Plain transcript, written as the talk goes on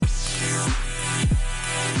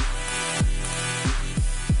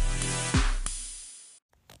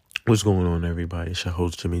What's going on, everybody? It's your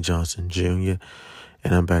host, Jimmy Johnson Jr.,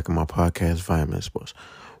 and I'm back on my podcast, Vitaminsports,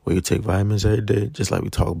 where you take vitamins every day, just like we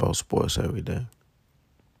talk about sports every day.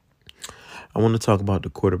 I want to talk about the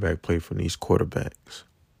quarterback play from these quarterbacks.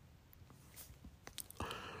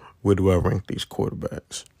 Where do I rank these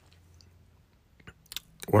quarterbacks?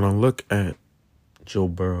 When I look at Joe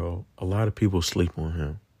Burrow, a lot of people sleep on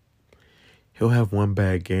him. He'll have one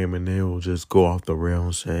bad game and they'll just go off the rail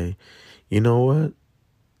and say, you know what?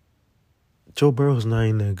 Joe Burrow's not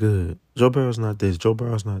even that good. Joe Burrow's not this. Joe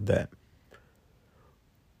Burrow's not that.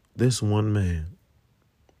 This one man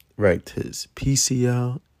ranked his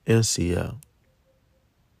PCL and CL.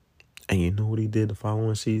 And you know what he did the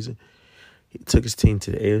following season? He took his team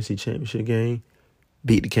to the AFC Championship game,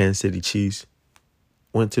 beat the Kansas City Chiefs,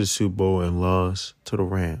 went to the Super Bowl and lost to the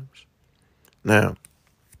Rams. Now,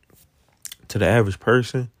 to the average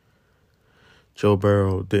person, Joe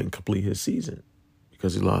Burrow didn't complete his season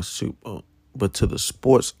because he lost the Super Bowl. But to the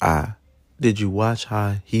sports eye, did you watch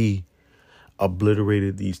how he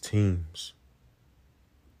obliterated these teams?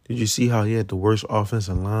 Did you see how he had the worst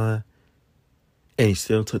offensive line and he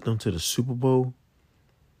still took them to the Super Bowl?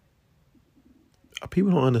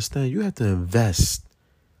 People don't understand. You have to invest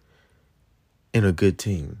in a good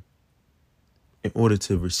team in order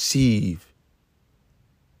to receive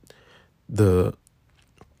the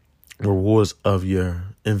rewards of your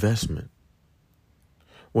investment.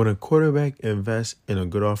 When a quarterback invests in a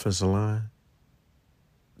good offensive line,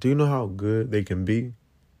 do you know how good they can be?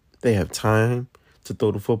 They have time to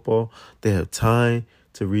throw the football. They have time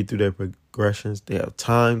to read through their progressions. They have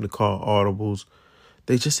time to call audibles.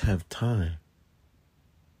 They just have time.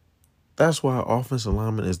 That's why offensive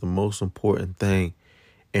alignment is the most important thing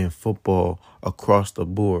in football across the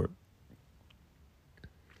board.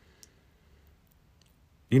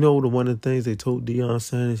 You know, one of the things they told Deion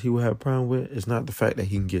Sanders he would have a problem with is not the fact that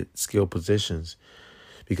he can get skilled positions,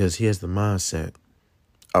 because he has the mindset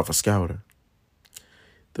of a scouter.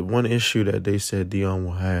 The one issue that they said Deion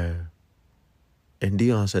will have, and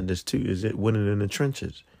Deion said this too, is it winning in the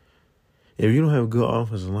trenches. If you don't have a good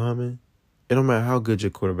offensive lineman, it don't matter how good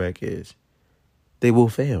your quarterback is, they will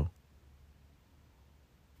fail.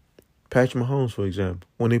 Patrick Mahomes, for example,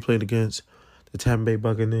 when they played against the Tampa Bay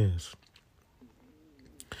Buccaneers,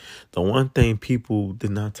 the one thing people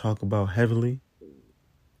did not talk about heavily,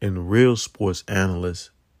 and the real sports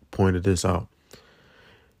analysts pointed this out.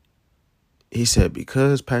 He said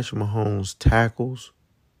because Patrick Mahomes' tackles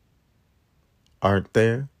aren't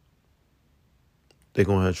there, they're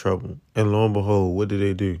going to have trouble. And lo and behold, what did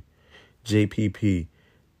they do? JPP,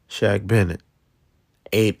 Shaq Bennett,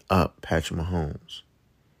 ate up Patrick Mahomes.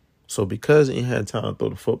 So because he had time to throw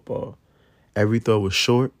the football, every throw was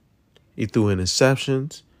short. He threw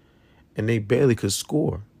interceptions. And they barely could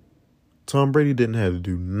score. Tom Brady didn't have to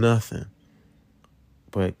do nothing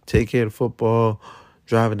but take care of the football,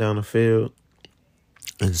 drive it down the field,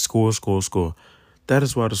 and score. That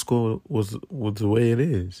is why the score was the way it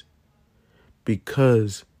is.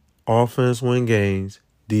 Because offense win games,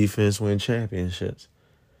 defense win championships.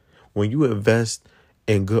 When you invest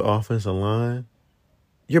in good offensive line,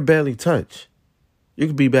 you're barely touched. You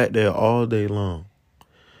could be back there all day long.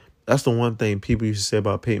 That's the one thing people used to say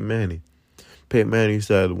about Peyton Manning. Peyton Manning used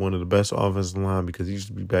to have one of the best offensive line because he used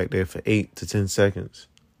to be back there for 8 to 10 seconds.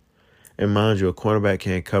 And mind you, a cornerback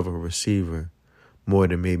can't cover a receiver more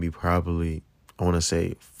than maybe probably, I want to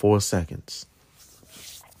say, 4 seconds.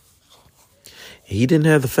 He didn't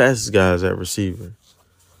have the fastest guys at receiver.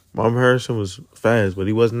 Marvin Harrison was fast, but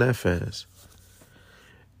he wasn't that fast.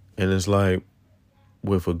 And it's like,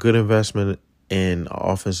 with a good investment in an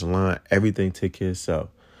offensive line, everything took care of itself.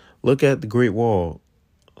 Look at the Great Wall.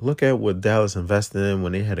 Look at what Dallas invested in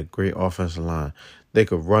when they had a great offensive line. They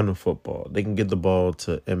could run the football. They can get the ball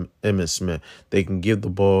to Emmitt Smith. They can give the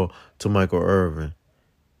ball to Michael Irvin.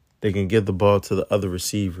 They can give the ball to the other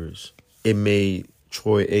receivers. It made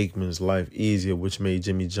Troy Aikman's life easier, which made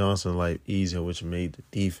Jimmy Johnson's life easier, which made the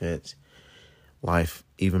defense life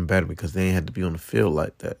even better because they ain't had to be on the field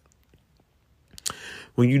like that.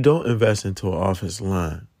 When you don't invest into an offensive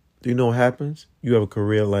line, do you know what happens? You have a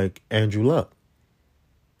career like Andrew Luck.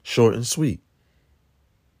 Short and sweet.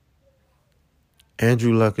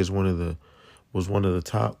 Andrew Luck was one of the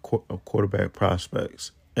top quarterback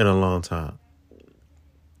prospects in a long time.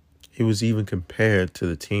 He was even compared to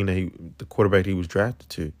the quarterback he was drafted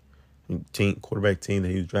to, quarterback team that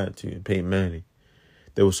he was drafted to, Peyton Manning.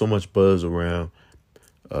 There was so much buzz around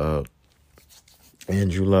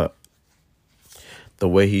Andrew Luck. The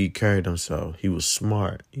way he carried himself, he was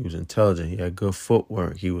smart, he was intelligent, he had good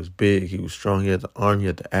footwork, he was big, he was strong, he had the arm, he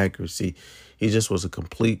had the accuracy. He just was a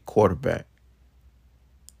complete quarterback.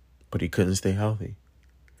 but he couldn't stay healthy.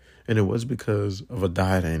 And it wasn't because of a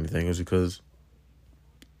diet or anything. It was because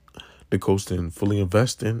the coach didn't fully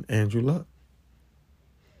invest in Andrew Luck.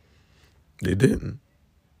 They didn't.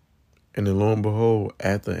 And then lo and behold,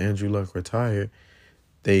 after Andrew Luck retired,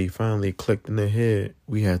 they finally clicked in their head,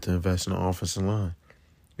 we had to invest in the offensive line.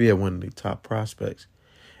 We had one of the top prospects,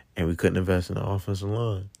 and we couldn't invest in the offensive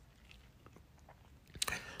line.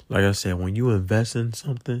 Like I said, when you invest in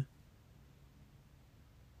something,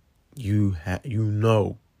 you have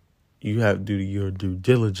to do your due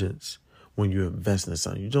diligence when you invest in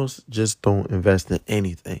something. You just don't invest in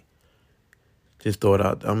anything. Just throw it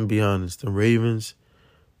out. I'm going to be honest. The Ravens,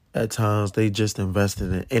 at times, they just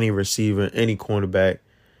invested in any receiver, any cornerback,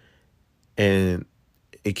 and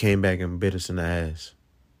it came back and bit us in the ass.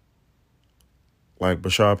 Like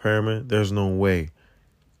Bashar Perriman, there's no way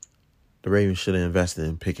the Ravens should have invested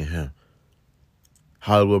in picking him.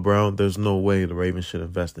 Hollywood Brown, there's no way the Ravens should have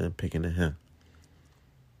invested in picking him.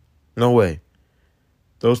 No way.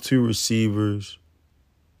 Those two receivers,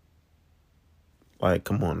 like,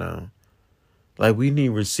 come on now. Like, we need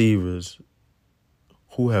receivers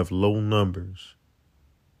who have low numbers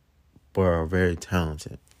but are very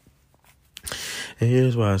talented. And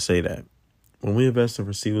here's why I say that. When we invest in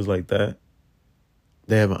receivers like that,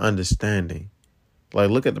 they have an understanding. Like,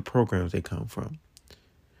 look at the programs they come from.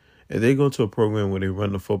 If they go to a program where they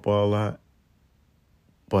run the football a lot,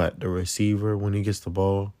 but the receiver, when he gets the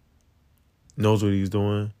ball, knows what he's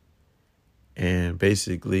doing and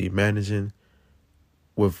basically managing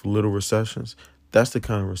with little receptions, that's the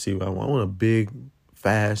kind of receiver I want. I want a big,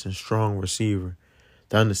 fast, and strong receiver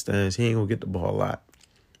that understands he ain't going to get the ball a lot.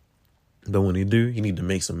 But when he do, he need to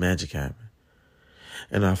make some magic happen.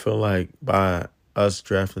 And I feel like by us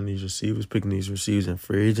drafting these receivers, picking these receivers in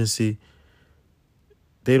free agency,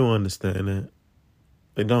 they don't understand that.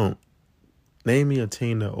 They don't. Name me a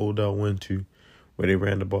team that Odell went to where they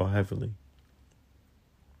ran the ball heavily.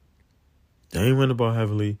 They ain't run the ball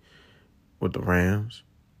heavily with the Rams.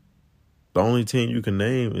 The only team you can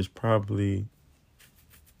name is probably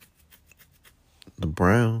the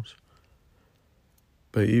Browns.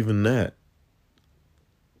 But even that,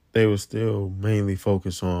 they were still mainly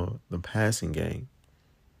focused on the passing game.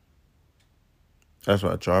 That's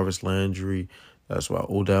why Jarvis Landry, that's why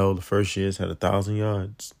Odell the first years had 1,000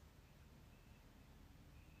 yards.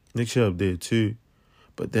 Nick Chubb did too.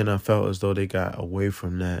 But then I felt as though they got away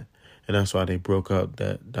from that. And that's why they broke up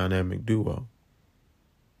that dynamic duo.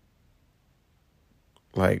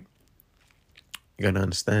 Like, you got to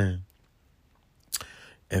understand,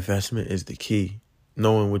 investment is the key.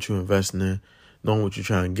 Knowing what you're investing in, knowing what you're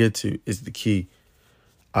trying to get to is the key.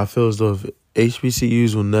 I feel as though if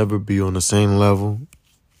HBCUs will never be on the same level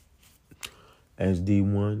as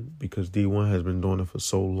D1 because D1 has been doing it for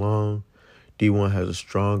so long. D1 has a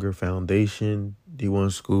stronger foundation.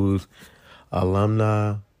 D1 schools,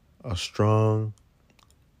 alumni are strong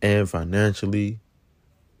and financially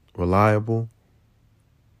reliable.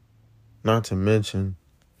 Not to mention,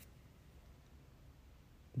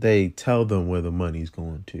 they tell them where the money's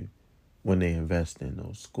going to when they invest in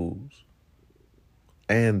those schools.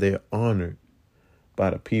 And they're honored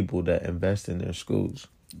by the people that invest in their schools.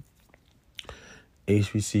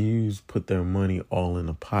 HBCUs put their money all in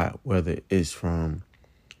a pot, whether it's from,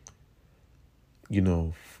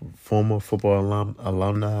 former football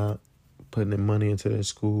alumni putting their money into their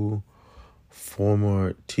school,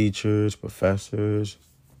 former teachers, professors,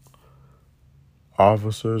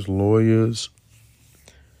 officers, lawyers.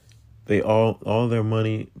 They all their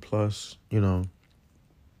money plus, the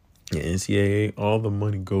NCAA, all the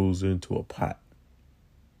money goes into a pot.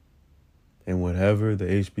 And whatever the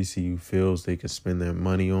HBCU feels they can spend that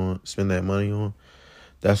money on,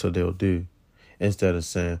 that's what they'll do. Instead of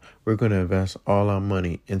saying, we're going to invest all our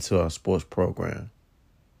money into our sports program.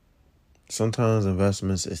 Sometimes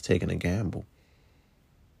investments is taking a gamble.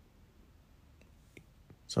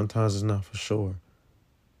 Sometimes it's not for sure.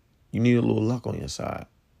 You need a little luck on your side.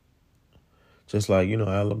 Just like,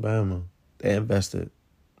 Alabama, they invested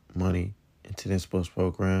money into their sports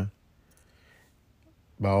program.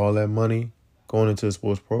 By all that money going into the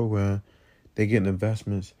sports program, they get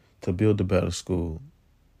investments to build a better school,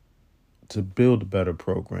 to build a better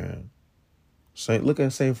program. Look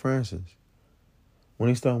at St. Francis. When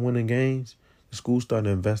they start winning games, the school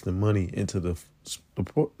started investing money into the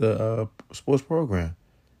sports program.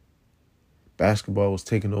 Basketball was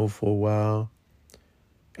taking over for a while,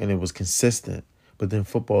 and it was consistent. But then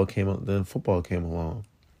football came along.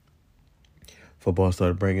 Football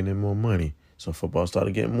started bringing in more money. So football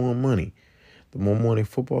started getting more money. The more money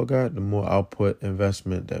football got, the more output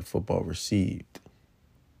investment that football received.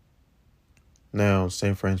 Now,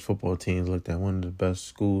 St. Fran's football team is looked at one of the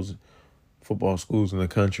best football schools in the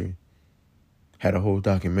country. Had a whole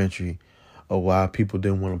documentary of why people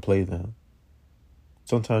didn't want to play them.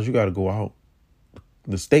 Sometimes you got to go out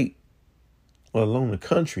the state, let alone the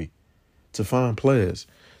country, to find players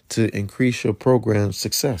to increase your program's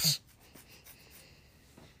success.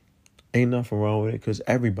 Ain't nothing wrong with it because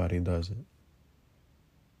everybody does it.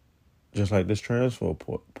 Just like this transfer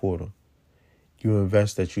portal. You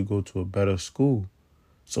invest that you go to a better school.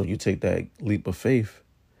 So you take that leap of faith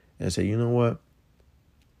and say, you know what?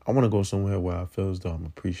 I want to go somewhere where I feel as though I'm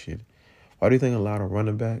appreciated. Why do you think a lot of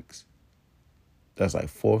running backs, that's like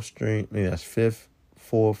fourth string, maybe that's fifth,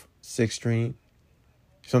 fourth, sixth string,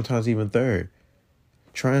 sometimes even third,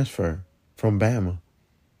 transfer from Bama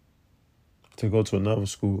to go to another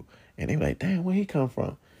school? And they be like, damn, where he come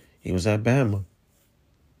from? He was at Bama.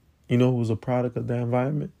 You know who was a product of that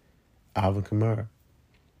environment? Alvin Kamara.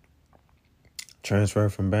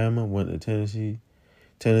 Transferred from Bama, went to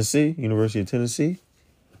Tennessee, University of Tennessee.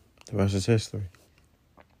 The rest is history.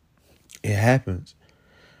 It happens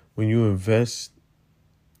when you invest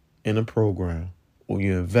in a program or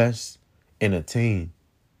you invest in a team.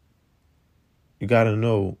 You got to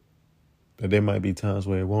know that there might be times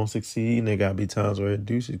where it won't succeed and there got to be times where it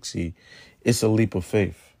do succeed. It's a leap of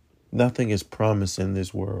faith. Nothing is promised in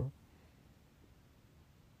this world.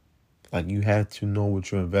 Like, you have to know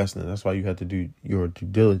what you're investing in. That's why you have to do your due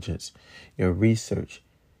diligence, your research.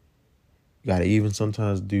 You got to even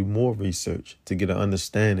sometimes do more research to get an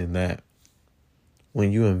understanding that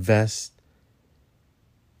when you invest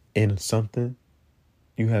in something,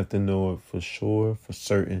 you have to know it for sure, for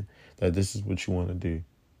certain, that this is what you want to do.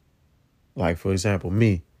 Like, for example,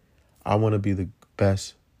 me, I want to be the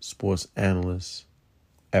best sports analyst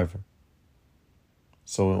ever.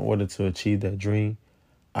 So in order to achieve that dream,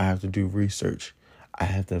 I have to do research. I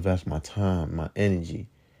have to invest my time, my energy,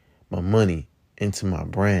 my money into my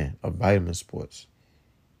brand of Vitaminsports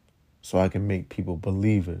so I can make people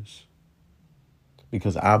believers.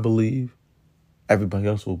 Because I believe, everybody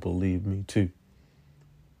else will believe me too.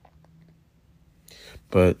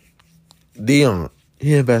 But Dion,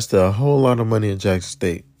 he invested a whole lot of money in Jackson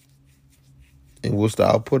State. And what's the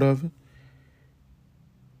output of it?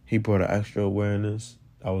 He brought an extra awareness.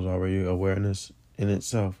 That was already awareness in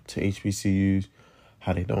itself to HBCUs,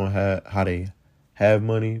 how they have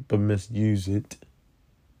money but misuse it.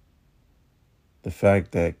 The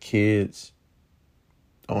fact that kids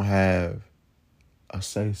don't have a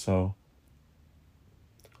say so.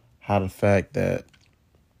 How the fact that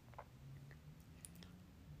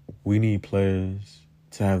we need players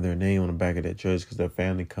to have their name on the back of their jersey because their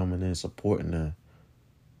family coming in supporting them.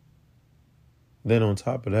 Then on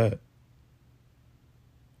top of that,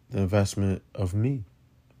 the investment of me,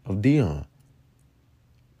 of Dion.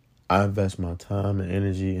 I invest my time and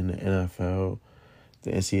energy in the NFL,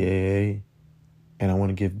 the NCAA, and I want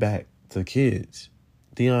to give back to the kids.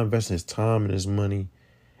 Dion invests his time and his money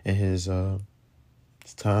and his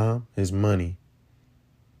time, his money,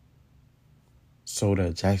 so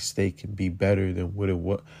that Jackson State can be better than what it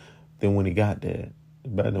was, than when he got there.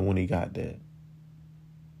 Better than when he got there.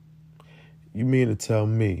 You mean to tell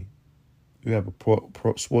me you have a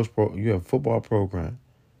you have a football program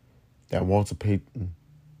that Walter Payton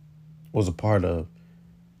was a part of,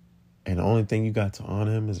 and the only thing you got to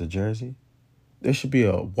honor him is a jersey? There should be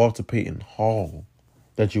a Walter Payton Hall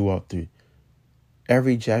that you walk through.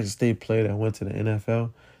 Every Jackson State player that went to the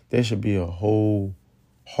NFL, there should be a whole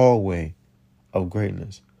hallway of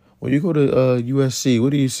greatness. When you go to USC, what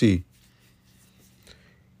do you see?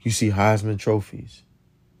 You see Heisman trophies.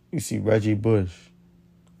 You see Reggie Bush.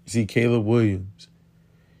 You see Caleb Williams.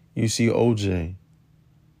 You see OJ.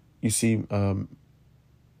 You see,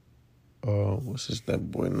 what's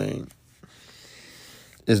that boy name?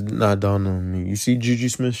 It's not dawning on me. You see Juju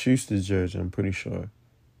Smith-Schuster's jersey, I'm pretty sure.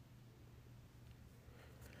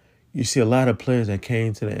 You see a lot of players that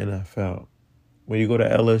came to the NFL. When you go to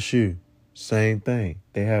LSU, same thing.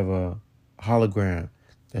 They have a hologram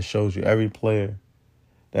that shows you every player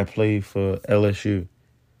that played for LSU.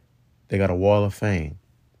 They got a wall of fame.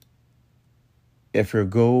 If you're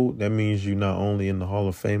gold, that means you're not only in the Hall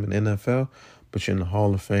of Fame in the NFL, but you're in the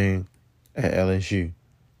Hall of Fame at LSU.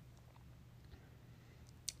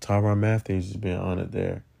 Tyrann Mathieu is being honored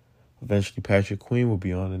there. Eventually, Patrick Queen will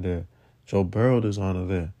be honored there. Joe Burrow is honored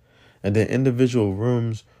there. And then individual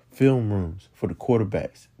rooms, film rooms for the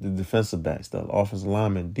quarterbacks, the defensive backs, the offensive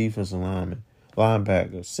linemen, defensive linemen,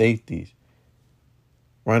 linebackers, safeties,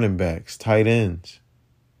 running backs, tight ends.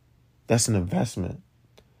 That's an investment.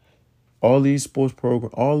 All these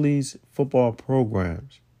football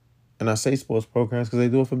programs, and I say sports programs because they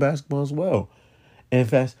do it for basketball as well.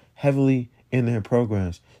 Invest heavily in their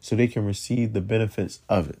programs so they can receive the benefits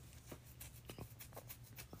of it.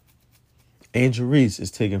 Angel Reese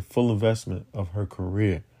is taking full investment of her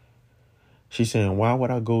career. She's saying, why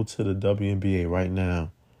would I go to the WNBA right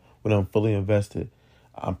now when I'm fully invested?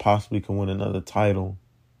 I possibly can win another title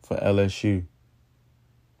for LSU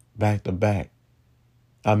back to back.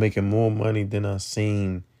 I'm making more money than I've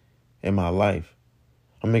seen in my life.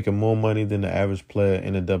 I'm making more money than the average player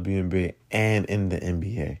in the WNBA and in the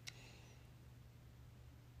NBA.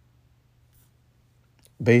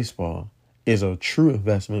 Baseball is a true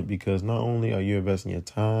investment because not only are you investing your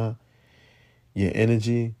time, your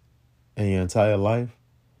energy, and your entire life,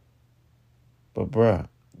 but bruh,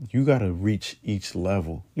 you got to reach each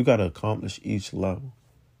level. You got to accomplish each level.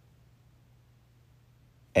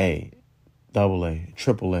 A, AA,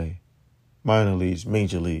 AAA, minor leagues,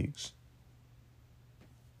 major leagues.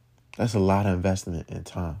 That's a lot of investment in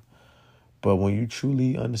time. But when you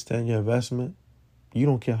truly understand your investment, you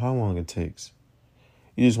don't care how long it takes.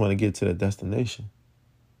 You just want to get to the destination.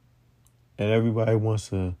 And everybody wants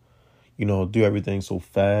to, do everything so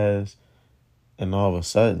fast. And all of a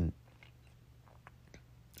sudden,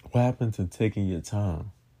 what happened to taking your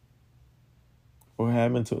time? What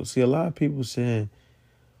happened to... See, a lot of people saying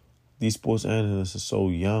these sports analysts are so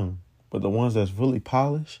young. But the ones that's really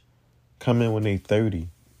polished come in when they 30.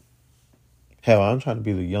 Hell, I'm trying to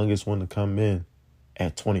be the youngest one to come in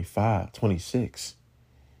at 25, 26.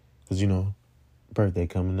 Because, birthday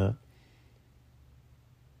coming up.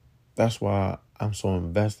 That's why I'm so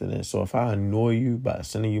invested in it. So if I annoy you by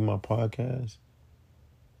sending you my podcast,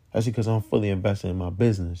 that's because I'm fully invested in my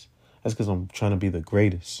business. That's because I'm trying to be the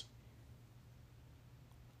greatest.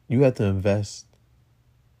 You have to invest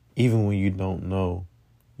even when you don't know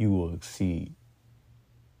you will exceed.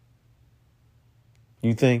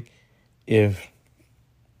 You think if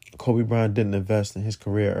Kobe Bryant didn't invest in his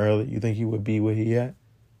career early, you think he would be where he at?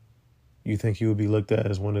 You think he would be looked at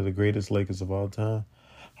as one of the greatest Lakers of all time?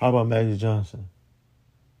 How about Magic Johnson?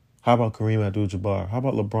 How about Kareem Abdul-Jabbar? How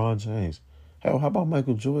about LeBron James? Hell, how about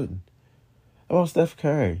Michael Jordan? How about Steph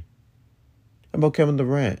Curry? How about Kevin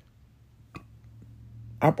Durant?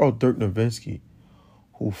 How about Dirk Nowitzki,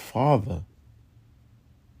 whose father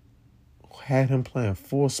had him playing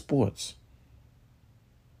 4 sports?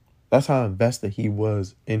 That's how invested he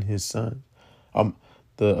was in his son.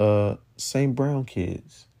 The St. Brown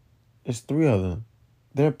kids. It's 3 of them.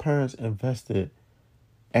 Their parents invested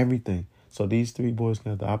everything. So these 3 boys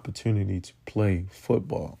got the opportunity to play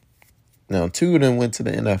football. Now, 2 of them went to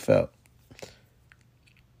the NFL.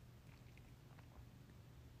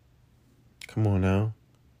 Come on now.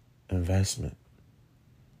 Investment.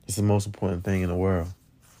 It's the most important thing in the world.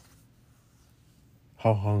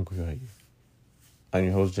 How hungry are you? I'm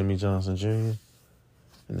your host, Jimmy Johnson Jr., and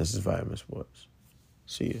this is Vitamin Sports.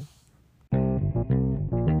 See you.